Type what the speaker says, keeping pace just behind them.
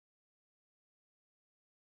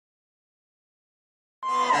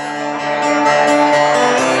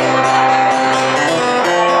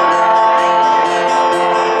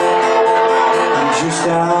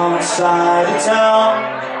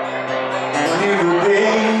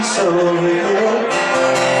of it.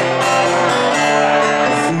 I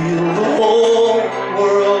feel the whole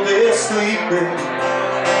world is sleeping.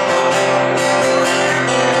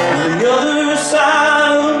 On the other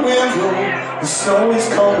side of the window, the snow is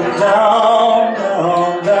coming down,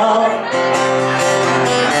 down, down.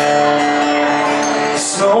 The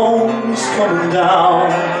snow is coming down.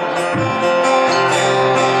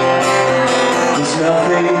 There's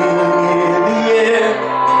nothing in the air,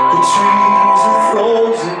 the trees are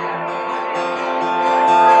frozen.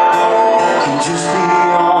 And just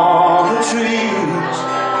beyond the trees,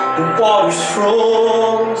 the water's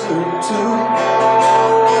frozen too.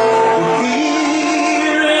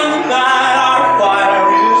 Here in the night, our fire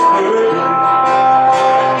is burning.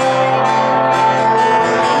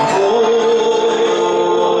 Oh,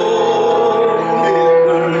 it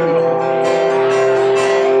burns.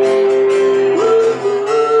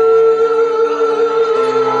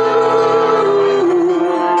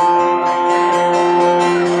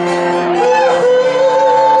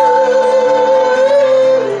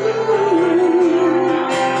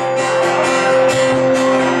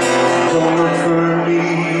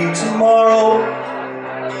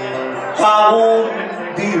 I won't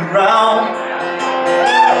be around.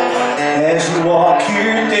 As you walk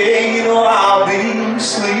here today, you know I'll be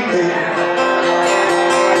sleeping.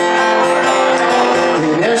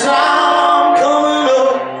 And as I'm coming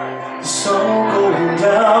up, the sun going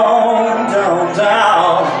down, down,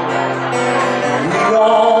 down. We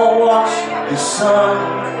all watch the sun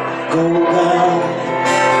go down.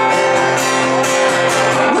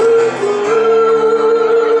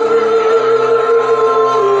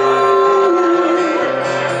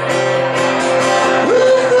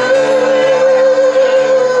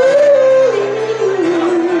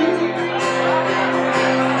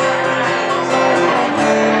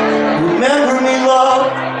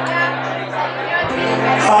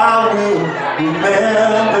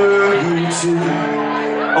 Remember you too,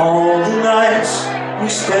 all the nights we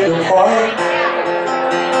spent apart.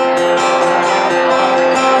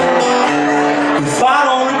 If I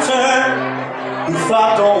don't return, if I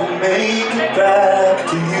don't make it back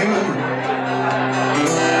to you,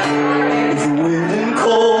 if the wind and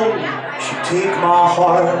cold should take my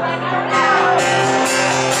heart